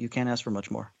 you can't ask for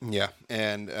much more. Yeah,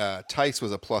 and Tice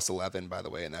was a plus 11, by the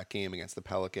way, in that game against the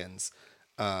Pelicans.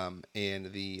 In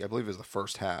I believe it was the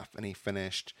first half, and he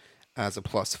finished as a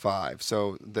plus 5.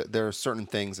 So there are certain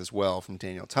things as well from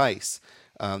Daniel Tice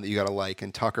that you got to like.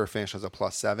 And Tucker finished as a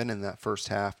plus 7 in that first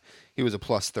half. He was a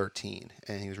plus 13,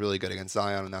 and he was really good against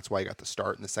Zion, and that's why he got the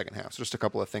start in the second half. So just a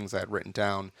couple of things I had written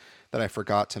down that I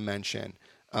forgot to mention.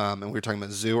 And we were talking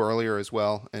about Zoo earlier as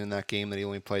well, and in that game that he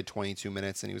only played 22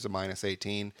 minutes and he was a minus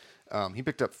 18. He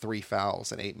picked up 3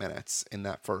 fouls in 8 minutes in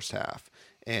that first half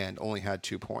and only had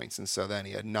 2 points. And so then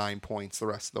he had 9 points the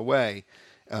rest of the way.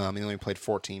 He only played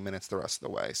 14 minutes the rest of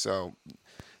the way. So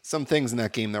some things in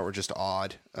that game that were just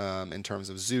odd in terms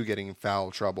of Zoo getting in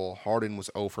foul trouble. Harden was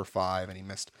 0 for 5, and he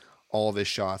missed all of his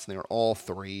shots, and they were all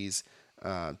threes.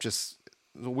 Just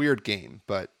a weird game,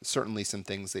 but certainly some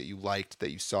things that you liked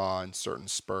that you saw in certain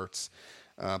spurts.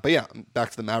 But yeah, back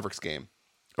to the Mavericks game.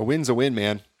 A win's a win,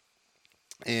 man.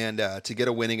 And to get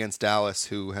a win against Dallas,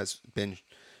 who has been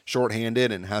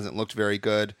shorthanded and hasn't looked very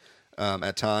good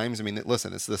at times. I mean,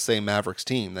 listen, it's the same Mavericks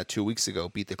team that 2 weeks ago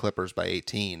beat the Clippers by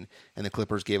 18, and the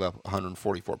Clippers gave up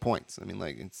 144 points. I mean,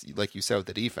 like you said with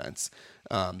the defense,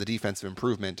 the defensive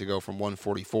improvement to go from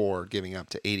 144 giving up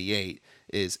to 88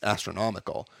 is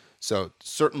astronomical. So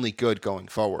certainly good going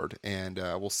forward, and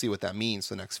we'll see what that means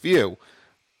for the next few.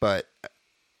 But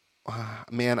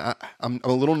man, I'm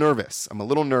a little nervous. I'm a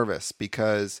little nervous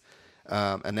because,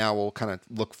 and now we'll kind of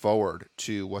look forward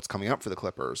to what's coming up for the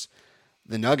Clippers.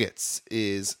 The Nuggets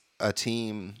is a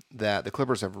team that the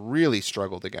Clippers have really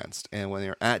struggled against, and when they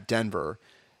were at Denver,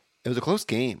 it was a close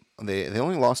game. They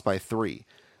only lost by 3.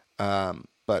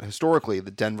 But historically,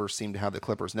 the Denver seemed to have the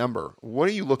Clippers' number. What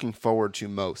are you looking forward to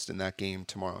most in that game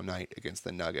tomorrow night against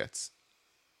the Nuggets?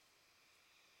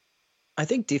 I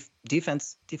think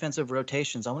defensive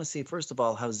rotations. I want to see, first of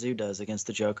all, how Zoo does against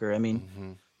the Joker. I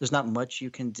mean, there's not much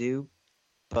you can do,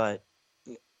 but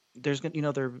there's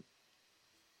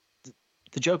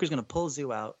the Joker's going to pull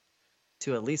Zoo out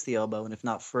to at least the elbow, and if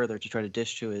not further, to try to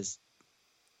dish to his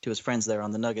friends there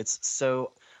on the Nuggets.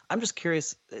 So I'm just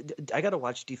curious. I got to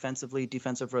watch defensive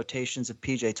rotations. If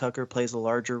PJ Tucker plays a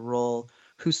larger role,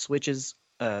 who switches?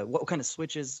 What kind of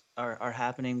switches are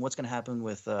happening? What's going to happen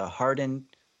with Harden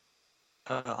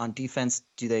on defense?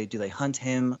 Do they hunt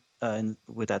him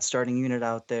with that starting unit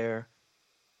out there?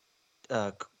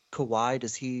 Kawhi,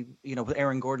 does he, with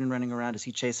Aaron Gordon running around, does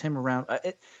he chase him around?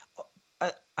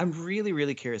 I'm really,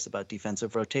 really curious about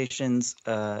defensive rotations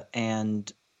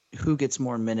and who gets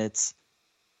more minutes,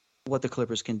 what the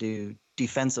Clippers can do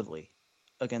defensively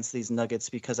against these Nuggets,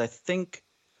 because I think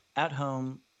at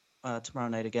home tomorrow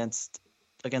night against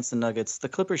the Nuggets, the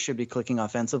Clippers should be clicking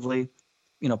offensively.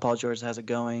 Paul George has it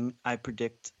going. I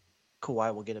predict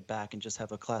Kawhi will get it back and just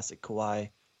have a classic Kawhi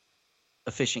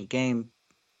efficient game.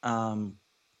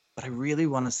 But I really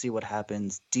want to see what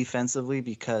happens defensively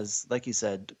because, like you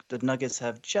said, the Nuggets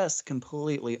have just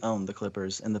completely owned the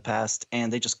Clippers in the past,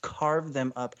 and they just carved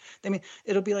them up. I mean,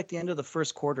 it'll be like the end of the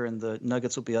first quarter, and the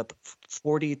Nuggets will be up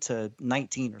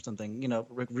 40-19 or something,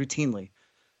 routinely.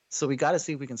 So we got to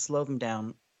see if we can slow them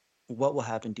down. What will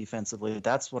happen defensively?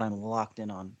 That's what I'm locked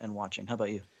in on and watching. How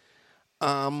about you?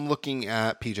 I'm looking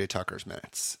at PJ Tucker's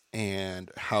minutes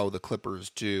and how the Clippers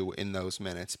do in those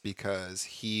minutes because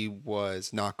he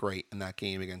was not great in that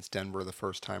game against Denver the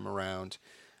first time around.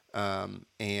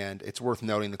 And it's worth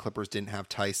noting the Clippers didn't have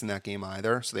Tice in that game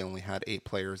either, so they only had 8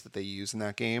 players that they used in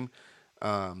that game.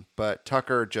 But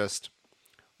Tucker just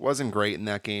wasn't great in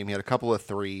that game. He had a couple of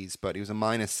threes, but he was a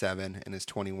 -7 in his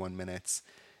 21 minutes.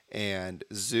 And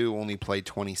Zoo only played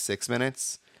 26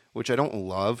 minutes, which I don't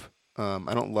love.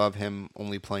 I don't love him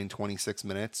only playing 26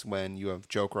 minutes when you have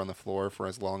Joker on the floor for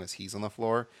as long as he's on the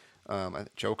floor.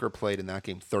 Joker played in that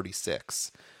game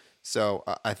 36. So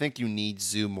I think you need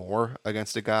Zoo more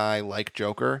against a guy like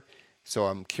Joker. So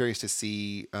I'm curious to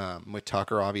see with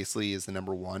Tucker, obviously, is the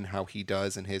number one, how he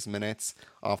does in his minutes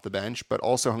off the bench, but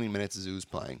also how many minutes Zoo's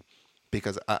playing.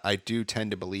 Because I do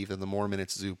tend to believe that the more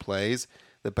minutes Zoo plays,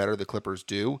 the better the Clippers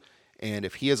do. And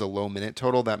if he has a low minute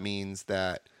total, that means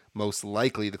that most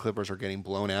likely the Clippers are getting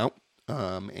blown out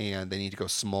and they need to go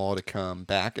small to come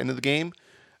back into the game,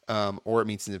 or it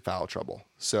means in foul trouble.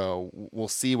 So we'll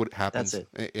see what That's happens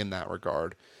it. in that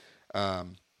regard.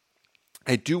 Um,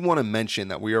 I do want to mention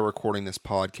that we are recording this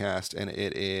podcast and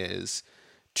it is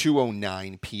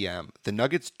 2:09 p.m. The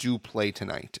Nuggets do play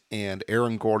tonight, and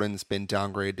Aaron Gordon's been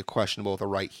downgraded to questionable with a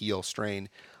right heel strain.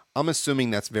 I'm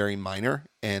assuming that's very minor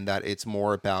and that it's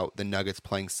more about the Nuggets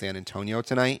playing San Antonio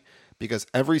tonight because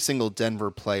every single Denver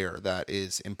player that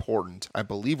is important, I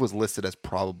believe, was listed as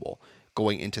probable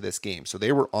going into this game. So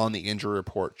they were on the injury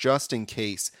report just in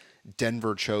case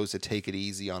Denver chose to take it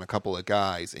easy on a couple of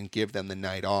guys and give them the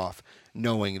night off,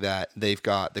 knowing that they've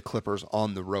got the Clippers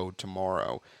on the road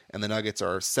tomorrow. And the Nuggets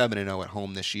are 7-0 at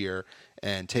home this year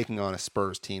and taking on a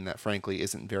Spurs team that frankly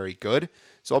isn't very good.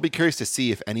 So I'll be curious to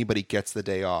see if anybody gets the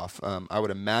day off. I would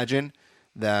imagine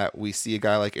that we see a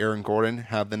guy like Aaron Gordon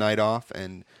have the night off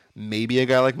and maybe a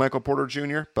guy like Michael Porter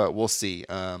Jr., but we'll see.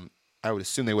 I would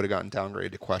assume they would have gotten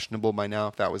downgraded to questionable by now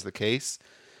if that was the case.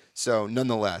 So,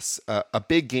 nonetheless, a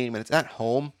big game, and it's at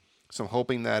home. So, I'm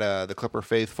hoping that the Clipper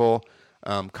faithful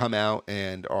come out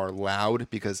and are loud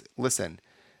because, listen,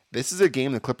 this is a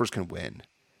game the Clippers can win.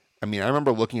 I mean, I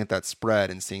remember looking at that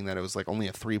spread and seeing that it was like only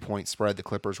a 3-point spread. The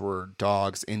Clippers were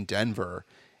dogs in Denver,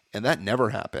 and that never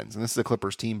happens. And this is a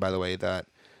Clippers team, by the way, that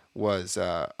was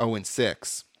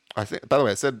 0-6. I think. By the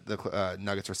way, I said the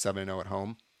Nuggets are 7-0 at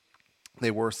home.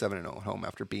 They were 7-0 at home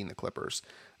after beating the Clippers.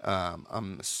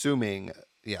 I'm assuming,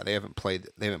 yeah, they haven't played.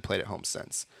 They haven't played at home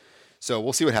since. So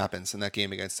we'll see what happens in that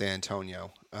game against San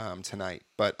Antonio tonight.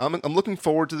 But I'm looking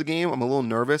forward to the game. I'm a little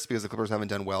nervous because the Clippers haven't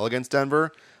done well against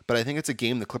Denver. But I think it's a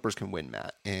game the Clippers can win,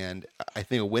 Matt. And I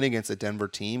think a win against a Denver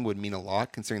team would mean a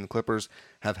lot, considering the Clippers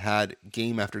have had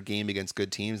game after game against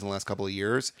good teams in the last couple of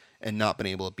years and not been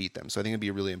able to beat them. So I think it'd be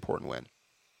a really important win.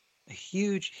 A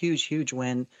huge, huge, huge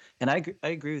win. And I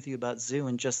agree with you about Zoo.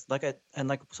 And just like I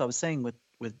was saying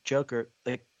with Joker,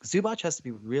 like Zubac has to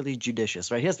be really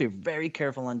judicious, right? He has to be very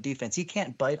careful on defense. He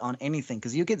can't bite on anything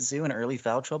because you get Zoo in early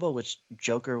foul trouble, which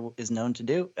Joker is known to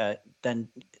do. Then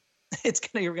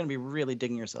you're gonna be really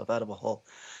digging yourself out of a hole.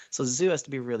 So Zoo has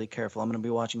to be really careful. I'm gonna be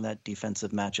watching that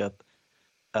defensive matchup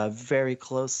very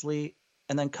closely.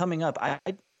 And then coming up, I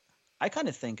kind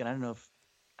of think, and I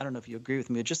don't know if you agree with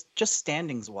me, just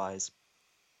standings wise,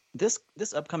 this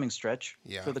upcoming stretch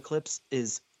Yeah. for the Clips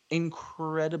is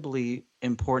incredibly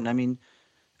important. I mean,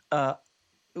 uh,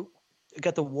 you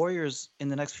got the Warriors in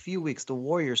the next few weeks. The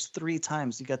Warriors 3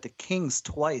 times. You got the Kings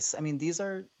twice. I mean, these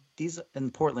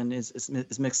and Portland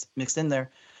is mixed in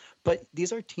there, but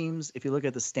these are teams. If you look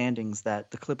at the standings,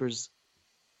 that the Clippers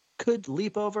could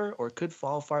leap over or could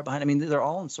fall far behind. I mean, they're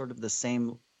all in sort of the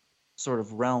same sort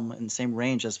of realm and same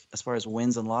range as far as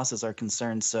wins and losses are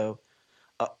concerned. So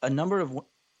a number of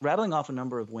rattling off a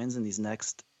number of wins in these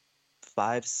next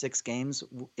 5-6 games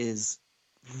is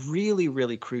really,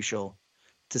 really crucial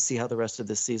to see how the rest of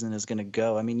this season is going to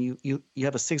go. I mean, you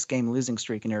have a 6-game losing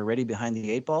streak and you're already behind the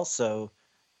 8 ball. So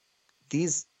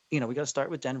these, we got to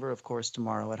start with Denver, of course,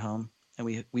 tomorrow at home. And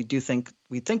we think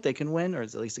they can win, or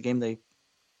it's at least a game they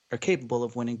are capable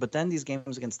of winning. But then these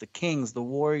games against the Kings, the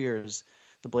Warriors,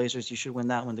 the Blazers, you should win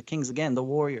that one. The Kings again, the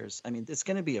Warriors. I mean, it's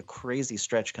going to be a crazy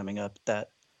stretch coming up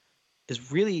that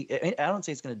is really, I don't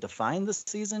say it's going to define the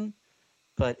season,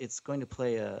 but it's going to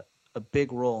play a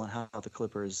big role in how the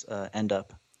Clippers end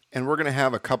up. And we're going to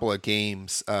have a couple of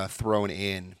games thrown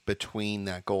in between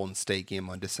that Golden State game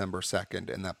on December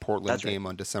 2nd and that Portland That's right. game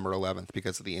on December 11th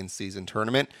because of the in-season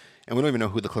tournament. And we don't even know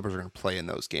who the Clippers are going to play in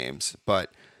those games.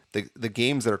 But the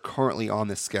games that are currently on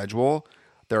the schedule,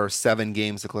 there are 7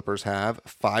 games the Clippers have.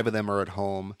 5 of them are at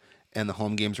home. And the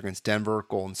home games are against Denver,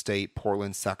 Golden State,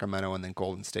 Portland, Sacramento, and then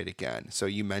Golden State again. So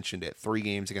you mentioned it. 3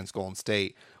 games against Golden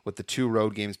State, with the 2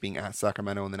 road games being at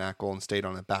Sacramento and then at Golden State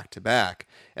on a back-to-back.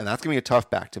 And that's going to be a tough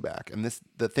back-to-back. And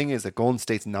the thing is that Golden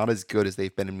State's not as good as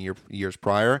they've been in years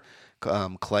prior.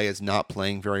 Clay is not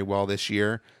playing very well this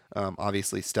year.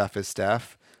 Obviously, Steph is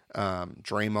Steph.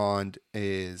 Draymond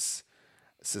is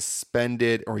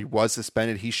suspended, or he was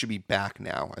suspended. He should be back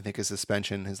now. I think his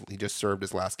suspension, he just served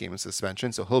his last game of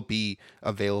suspension, so he'll be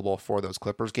available for those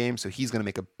Clippers games. So he's going to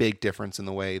make a big difference in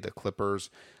the way the Clippers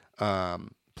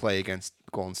play against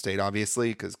Golden State,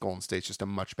 obviously, because Golden State's just a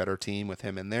much better team with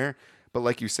him in there. But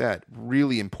like you said,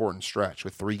 really important stretch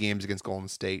with 3 games against Golden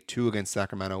State, 2 against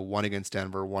Sacramento, 1 against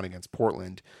Denver, 1 against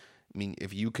Portland. I mean,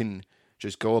 if you can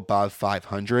just go above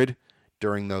 500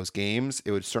 during those games,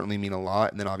 it would certainly mean a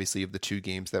lot. And then obviously you have the 2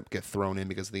 games that get thrown in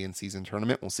because of the in-season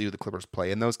tournament. We'll see who the Clippers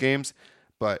play in those games.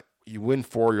 But you win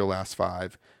 4 of your last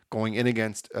 5, going in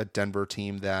against a Denver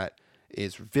team that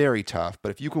is very tough.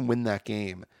 But if you can win that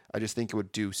game, I just think it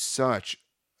would do such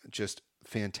just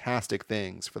fantastic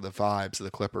things for the vibes of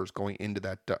the Clippers going into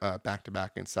that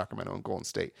back-to-back in Sacramento and Golden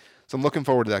State. So I'm looking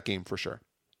forward to that game for sure.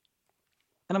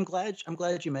 And I'm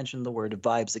glad you mentioned the word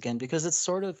vibes again, because it's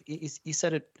sort of, you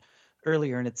said it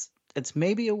earlier, and it's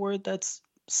maybe a word that's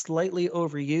slightly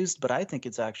overused, but I think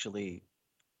it's actually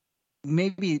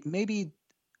maybe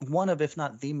one of, if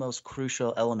not the most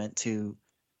crucial element to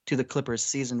the Clippers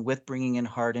season, with bringing in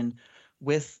Harden,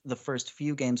 with the first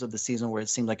few games of the season where it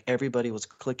seemed like everybody was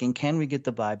clicking. Can we get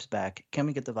the vibes back? Can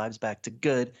we get the vibes back to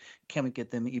good? Can we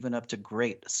get them even up to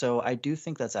great? So I do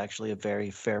think that's actually a very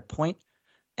fair point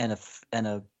and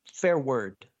a fair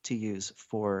word to use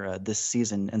for this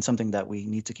season, and something that we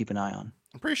need to keep an eye on.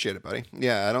 Appreciate it, buddy.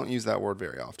 Yeah, I don't use that word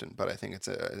very often, but I think it's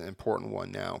an important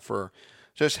one now for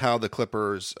just how the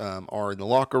Clippers are in the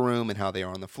locker room and how they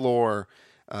are on the floor.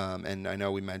 And I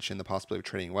know we mentioned the possibility of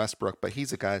trading Westbrook, but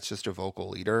he's a guy that's just a vocal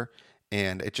leader,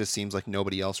 and it just seems like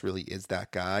nobody else really is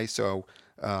that guy. So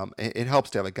it helps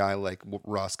to have a guy like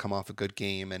Russ come off a good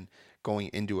game and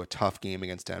going into a tough game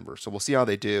against Denver. So we'll see how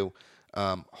they do.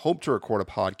 Hope to record a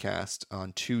podcast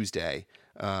on Tuesday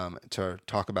to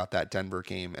talk about that Denver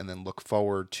game, and then look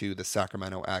forward to the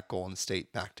Sacramento at Golden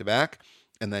State back-to-back,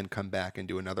 and then come back and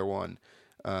do another one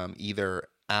either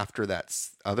after that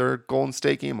other Golden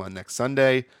State game on next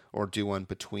Sunday, or do one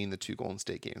between the 2 Golden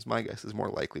State games. My guess is more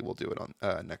likely we'll do it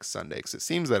on next Sunday, because it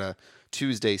seems that a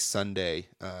Tuesday-Sunday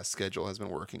schedule has been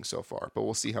working so far, but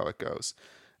we'll see how it goes.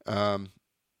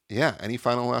 Yeah, any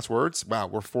final last words? Wow,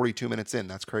 we're 42 minutes in.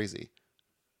 That's crazy.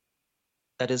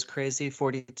 That is crazy.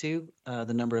 42,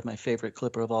 the number of my favorite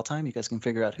Clipper of all time. You guys can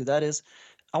figure out who that is.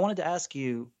 I wanted to ask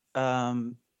you,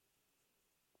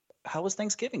 how was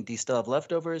Thanksgiving? Do you still have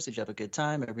leftovers? Did you have a good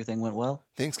time? Everything went well?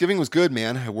 Thanksgiving was good,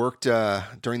 man. I worked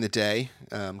during the day,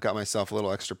 got myself a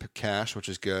little extra cash, which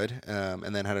is good,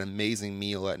 and then had an amazing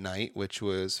meal at night, which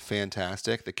was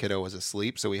fantastic. The kiddo was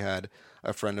asleep, so we had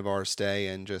a friend of ours stay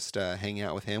and just hang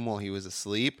out with him while he was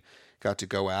asleep. Got to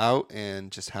go out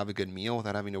and just have a good meal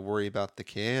without having to worry about the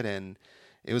kid, and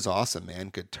it was awesome, man.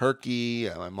 Good turkey.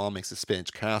 My mom makes a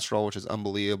spinach casserole, which is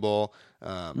unbelievable.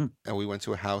 And we went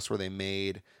to a house where they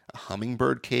made a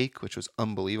hummingbird cake, which was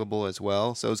unbelievable as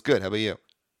well. So it was good. How about you?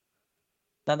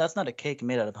 Now, that's not a cake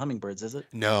made out of hummingbirds, is it?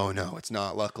 No, it's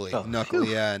not. Luckily, Oh,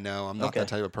 yeah, no, I'm not okay. that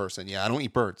type of person. Yeah, I don't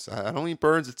eat birds. I don't eat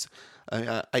birds.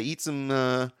 I eat some.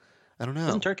 I don't know.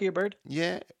 Isn't turkey a bird?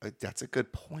 Yeah, that's a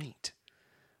good point.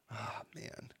 Oh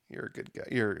man, you're a good guy.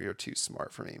 You're too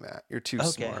smart for me, Matt. You're too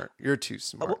smart. You're too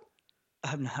smart. Well,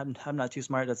 I'm not too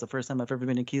smart. That's the first time I've ever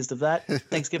been accused of that.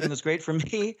 Thanksgiving was great for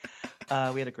me.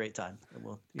 We had a great time.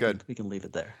 Good. We can leave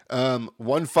it there.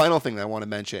 One final thing that I want to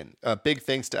mention. Big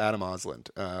thanks to Adam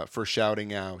Osland for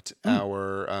shouting out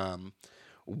our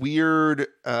weird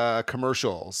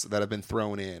commercials that have been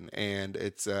thrown in. And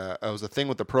it was a thing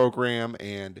with the program,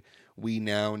 and we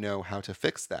now know how to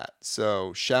fix that.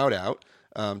 So shout out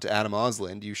to Adam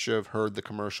Osland. You should have heard the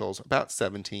commercials about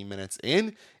 17 minutes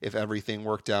in, if everything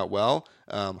worked out well.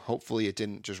 Hopefully it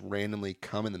didn't just randomly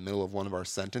come in the middle of one of our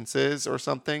sentences or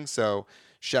something. So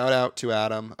shout out to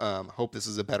Adam. Hope this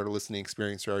is a better listening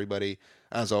experience for everybody.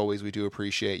 As always, we do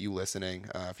appreciate you listening.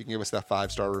 If you can give us that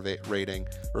 5-star rating,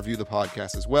 review the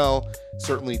podcast as well.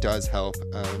 Certainly does help.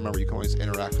 Remember, you can always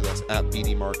interact with us at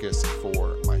BD Marcus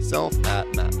for myself,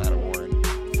 at Matt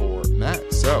Matawarren for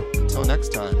Matt. So until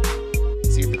next time,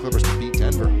 see if the Clippers can beat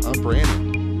Denver. I'm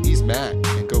Brandon. He's Matt.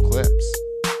 And go Clips.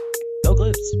 Go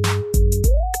Clips.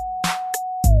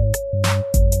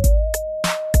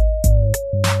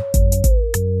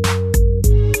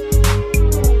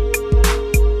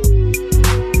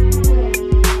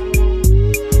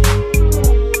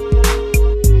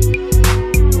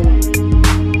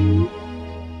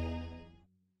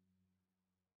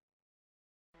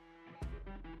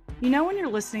 You know when you're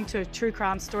listening to a true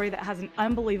crime story that has an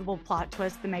unbelievable plot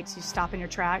twist that makes you stop in your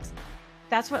tracks?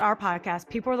 That's what our podcast,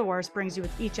 People Are the Worst, brings you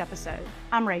with each episode.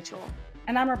 I'm Rachel.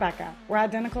 And I'm Rebecca. We're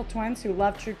identical twins who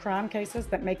love true crime cases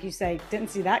that make you say, didn't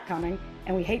see that coming,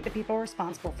 and we hate the people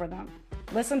responsible for them.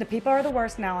 Listen to People Are the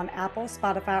Worst now on Apple,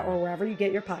 Spotify, or wherever you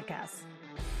get your podcasts.